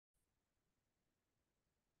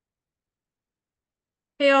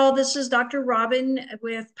Hey all, this is Dr. Robin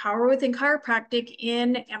with Power Within Chiropractic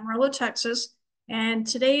in Amarillo, Texas. And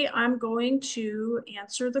today I'm going to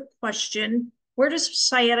answer the question, where does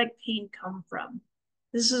sciatic pain come from?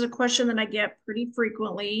 This is a question that I get pretty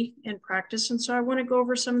frequently in practice, and so I want to go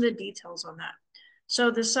over some of the details on that.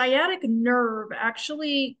 So the sciatic nerve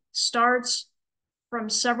actually starts from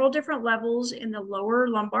several different levels in the lower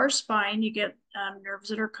lumbar spine. You get nerves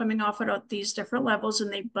that are coming off at these different levels, and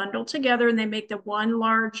they bundle together and they make the one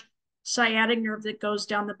large sciatic nerve that goes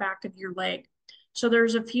down the back of your leg. So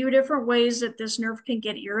there's a few different ways that this nerve can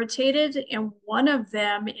get irritated, and one of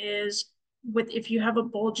them is if you have a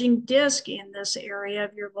bulging disc in this area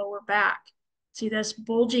of your lower back. See, this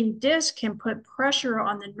bulging disc can put pressure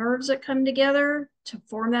on the nerves that come together to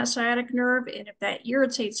form that sciatic nerve, and if that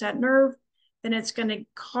irritates that nerve, then it's going to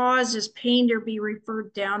cause this pain to be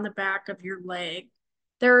referred down the back of your leg.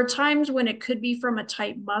 There are times when it could be from a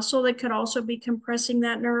tight muscle that could also be compressing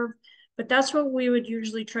that nerve, but that's what we would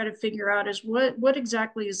usually try to figure out is what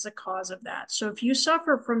exactly is the cause of that. So if you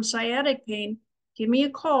suffer from sciatic pain, give me a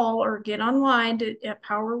call or get online at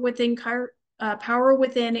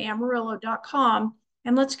powerwithinamarillo.com,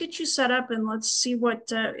 and let's get you set up and let's see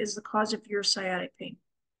what is the cause of your sciatic pain.